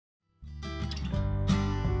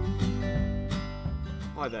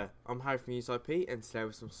Hi there, I'm Harry from IP and today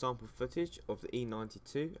with some sample footage of the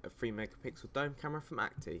E92, a 3MP dome camera from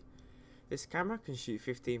ACTi. This camera can shoot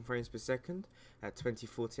 15 frames per second at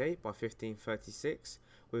 2048 by 1536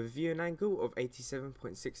 with a viewing angle of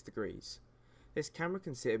 87.6 degrees. This camera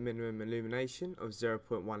can sit at minimum illumination of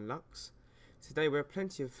 0.1 lux. Today we have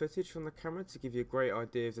plenty of footage from the camera to give you a great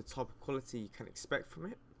idea of the type of quality you can expect from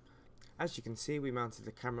it. As you can see, we mounted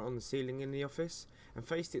the camera on the ceiling in the office and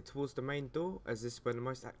faced it towards the main door, as this is where the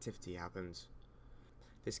most activity happens.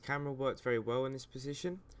 This camera worked very well in this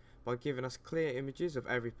position by giving us clear images of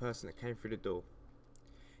every person that came through the door.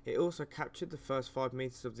 It also captured the first 5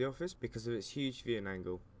 meters of the office because of its huge viewing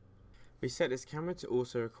angle. We set this camera to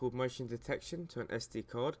also record motion detection to an SD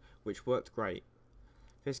card, which worked great.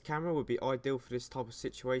 This camera would be ideal for this type of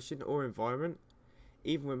situation or environment.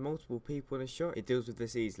 Even with multiple people in a shot, it deals with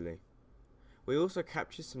this easily. We also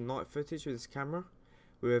captured some night footage with this camera.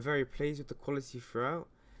 We were very pleased with the quality throughout,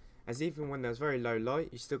 as even when there's very low light,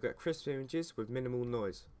 you still get crisp images with minimal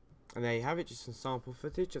noise. And there you have it, just some sample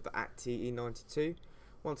footage of the ACTi E92.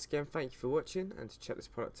 Once again, thank you for watching, and to check this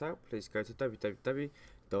product out, please go to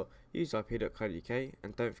www.useip.co.uk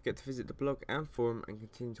and don't forget to visit the blog and forum and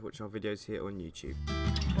continue to watch our videos here on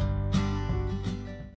YouTube.